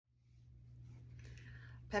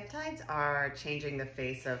Peptides are changing the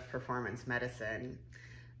face of performance medicine.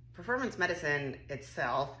 Performance medicine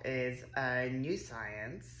itself is a new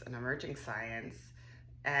science, an emerging science,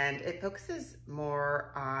 and it focuses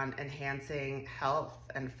more on enhancing health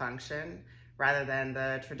and function rather than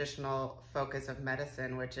the traditional focus of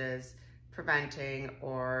medicine, which is preventing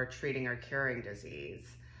or treating or curing disease.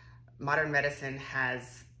 Modern medicine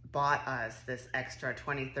has bought us this extra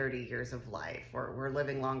 20, 30 years of life. We're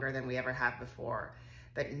living longer than we ever have before.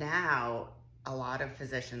 But now a lot of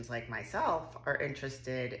physicians like myself are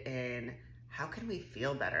interested in how can we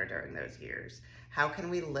feel better during those years? How can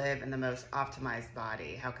we live in the most optimized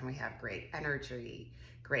body? How can we have great energy,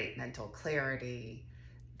 great mental clarity?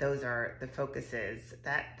 Those are the focuses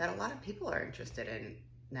that a lot of people are interested in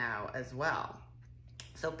now as well.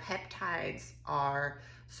 So peptides are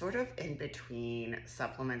sort of in between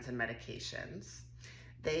supplements and medications.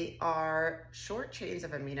 They are short chains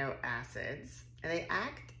of amino acids, and they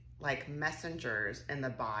act like messengers in the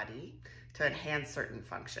body to enhance certain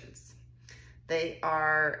functions. They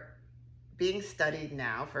are being studied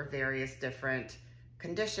now for various different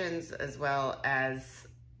conditions as well as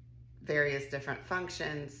various different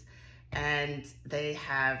functions, and they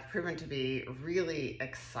have proven to be really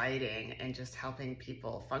exciting in just helping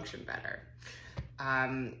people function better.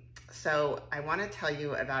 So I want to tell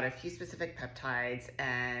you about a few specific peptides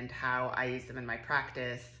and how I use them in my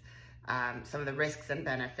practice, some of the risks and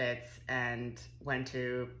benefits, and when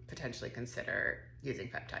to potentially consider using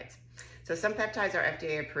peptides. So some peptides are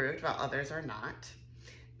FDA approved while others are not.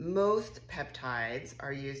 Most peptides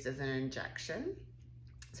are used as an injection.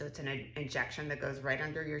 So it's an injection that goes right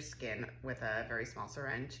under your skin with a very small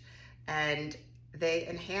syringe, and they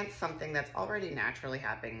enhance something that's already naturally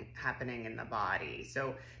happening in the body.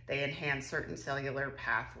 So they enhance certain cellular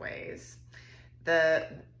pathways. The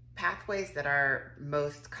pathways that are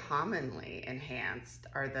most commonly enhanced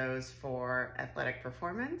are those for athletic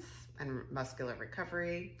performance and muscular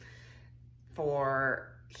recovery,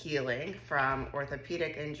 for healing from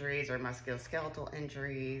orthopedic injuries or musculoskeletal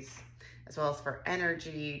injuries, as well as for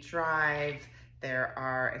energy, drive. There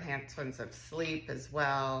are enhancements of sleep as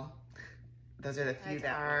well. Those are the few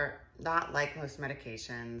that are not like most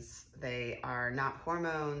medications. They are not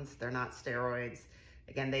hormones, they're not steroids.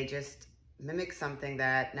 Again, they just mimic something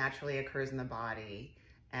that naturally occurs in the body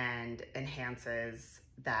and enhances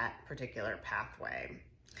that particular pathway.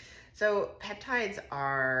 So peptides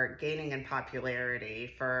are gaining in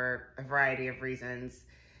popularity for a variety of reasons.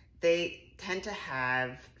 They tend to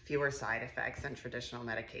have fewer side effects than traditional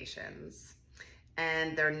medications,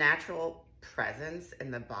 and their natural presence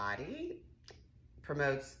in the body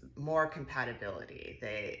promotes more compatibility.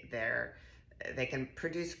 They can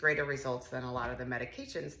produce greater results than a lot of the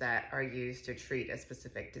medications that are used to treat a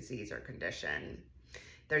specific disease or condition.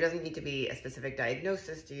 There doesn't need to be a specific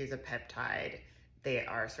diagnosis to use a peptide. They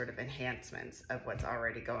are sort of enhancements of what's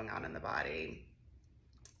already going on in the body.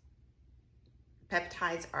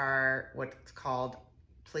 Peptides are what's called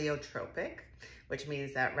pleiotropic, which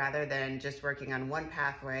means that rather than just working on one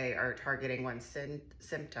pathway or targeting one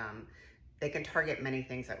symptom, they can target many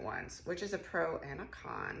things at once, which is a pro and a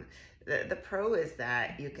con. The pro is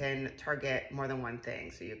that you can target more than one thing,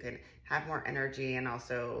 so you can have more energy and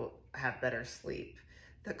also have better sleep.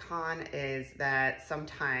 The con is that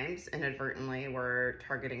sometimes inadvertently we're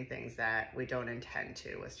targeting things that we don't intend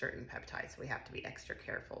to with certain peptides. We have to be extra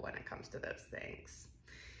careful when it comes to those things.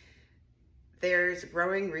 There's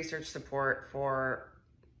growing research support for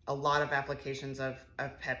a lot of applications of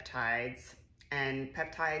peptides, and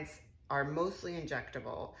peptides are mostly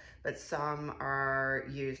injectable, but some are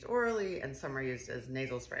used orally and some are used as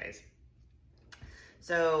nasal sprays.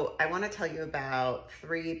 So I want to tell you about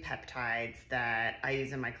 3 peptides that I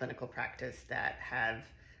use in my clinical practice that have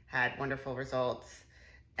had wonderful results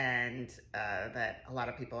and that a lot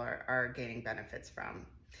of people are gaining benefits from.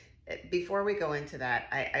 Before we go into that,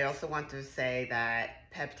 I also want to say that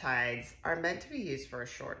peptides are meant to be used for a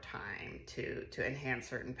short time to enhance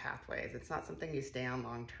certain pathways. It's not something you stay on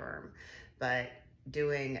long term, but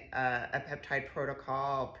doing a peptide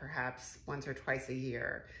protocol perhaps once or twice a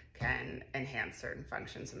year can enhance certain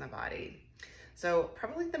functions in the body. So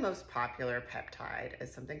probably the most popular peptide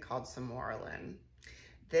is something called Sermorelin.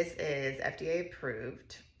 This is FDA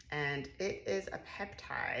approved, and it is a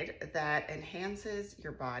peptide that enhances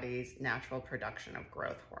your body's natural production of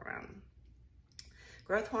growth hormone.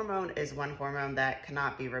 Growth hormone is one hormone that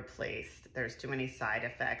cannot be replaced. There's too many side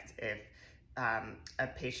effects if a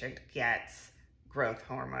patient gets growth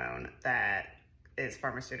hormone that is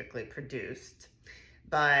pharmaceutically produced.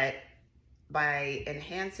 But by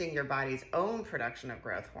enhancing your body's own production of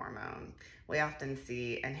growth hormone, we often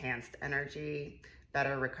see enhanced energy,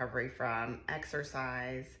 better recovery from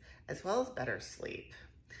exercise, as well as better sleep.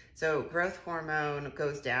 So growth hormone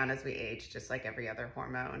goes down as we age, just like every other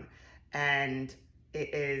hormone, and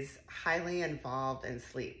it is highly involved in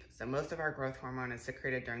sleep. So most of our growth hormone is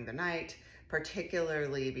secreted during the night,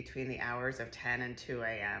 particularly between the hours of 10 and 2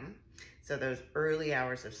 a.m. So those early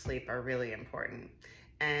hours of sleep are really important.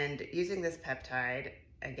 And using this peptide,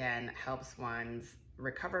 again, helps one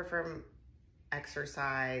recover from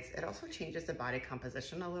exercise. It also changes the body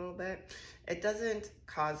composition a little bit. It doesn't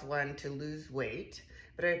cause one to lose weight,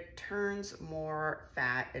 but it turns more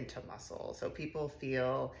fat into muscle. So people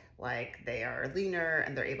feel like they are leaner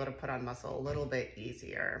and they're able to put on muscle a little bit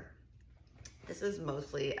easier. This is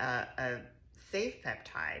mostly a safe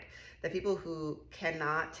peptide. The people who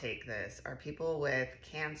cannot take this are people with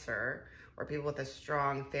cancer or people with a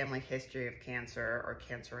strong family history of cancer or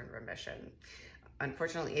cancer in remission.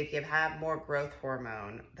 Unfortunately, if you have more growth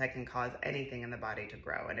hormone, that can cause anything in the body to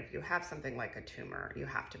grow. And if you have something like a tumor, you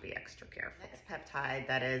have to be extra careful. Next peptide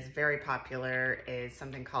that is very popular is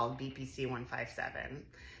something called BPC-157.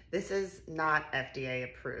 This is not FDA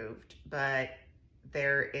approved, but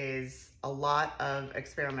there is a lot of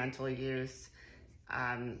experimental use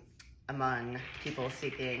among people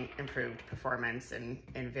seeking improved performance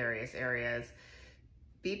in various areas.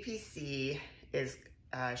 BPC is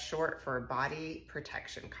short for body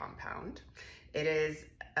protection compound. It is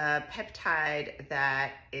a peptide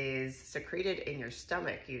that is secreted in your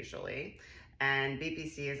stomach usually, and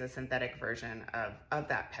BPC is a synthetic version of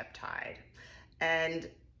that peptide. And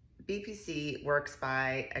BPC works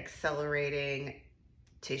by accelerating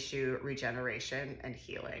tissue regeneration and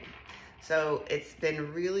healing. So it's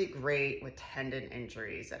been really great with tendon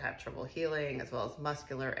injuries that have trouble healing, as well as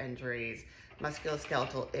muscular injuries,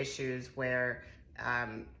 musculoskeletal issues where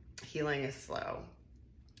healing is slow.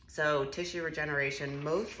 So tissue regeneration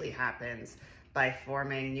mostly happens by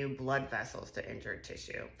forming new blood vessels to injured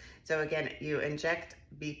tissue. So again, you inject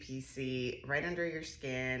BPC right under your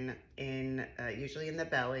skin, usually in the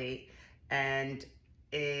belly, and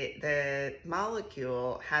the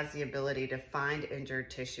molecule has the ability to find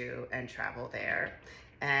injured tissue and travel there.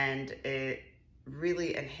 And it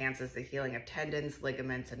really enhances the healing of tendons,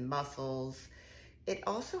 ligaments, and muscles. It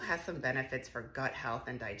also has some benefits for gut health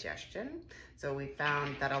and digestion. So we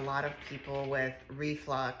found that a lot of people with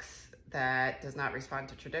reflux that does not respond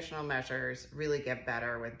to traditional measures really get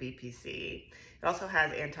better with BPC. It also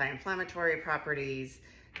has anti-inflammatory properties,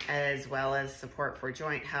 as well as support for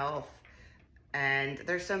joint health. And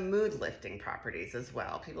there's some mood lifting properties as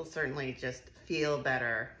well. People certainly just feel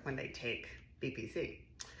better when they take BPC.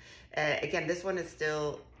 Again, this one is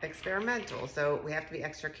still experimental, so we have to be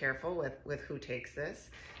extra careful with who takes this.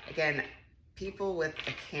 Again, people with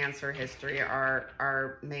a cancer history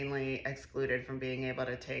are mainly excluded from being able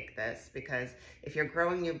to take this, because if you're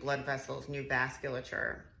growing new blood vessels, new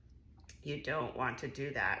vasculature, you don't want to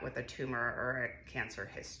do that with a tumor or a cancer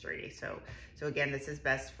history. So again, this is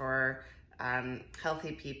best for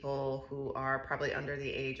healthy people who are probably under the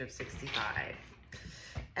age of 65.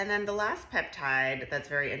 And then the last peptide that's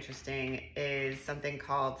very interesting is something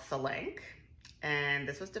called Selank. And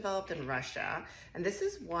this was developed in Russia. And this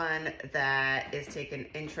is one that is taken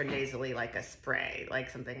intranasally like a spray, like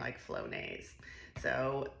something like Flonase.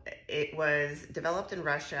 So it was developed in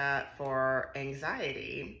Russia for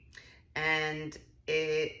anxiety, and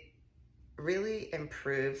it really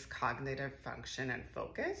improves cognitive function and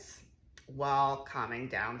focus while calming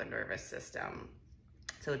down the nervous system.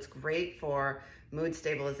 So it's great for mood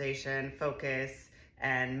stabilization, focus,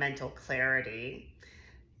 and mental clarity.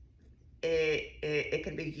 It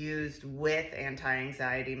can be used with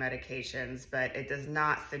anti-anxiety medications, but it does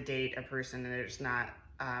not sedate a person, and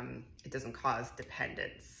it doesn't cause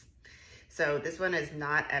dependence. So this one is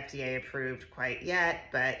not FDA approved quite yet,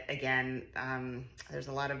 but again, there's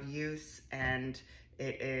a lot of use and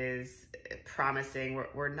it is promising.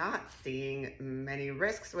 We're not seeing many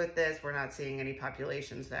risks with this. We're not seeing any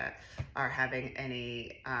populations that are having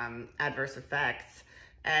any adverse effects.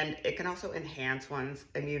 And it can also enhance one's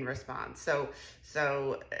immune response.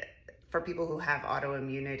 So for people who have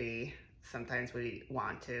autoimmunity, sometimes we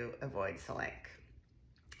want to avoid Selank.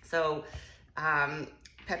 So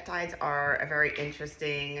peptides are a very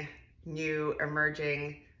interesting, new,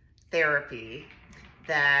 emerging therapy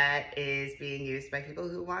that is being used by people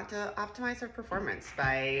who want to optimize their performance,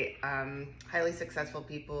 by highly successful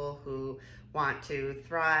people who want to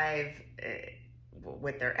thrive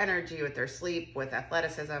with their energy, with their sleep, with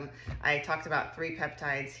athleticism. I talked about 3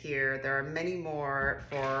 peptides here. There are many more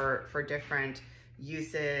for different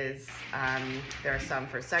uses. There are some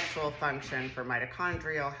for sexual function, for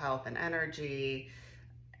mitochondrial health and energy.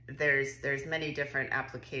 there's many different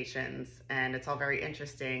applications, and it's all very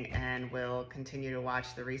interesting, and we'll continue to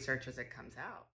watch the research as it comes out.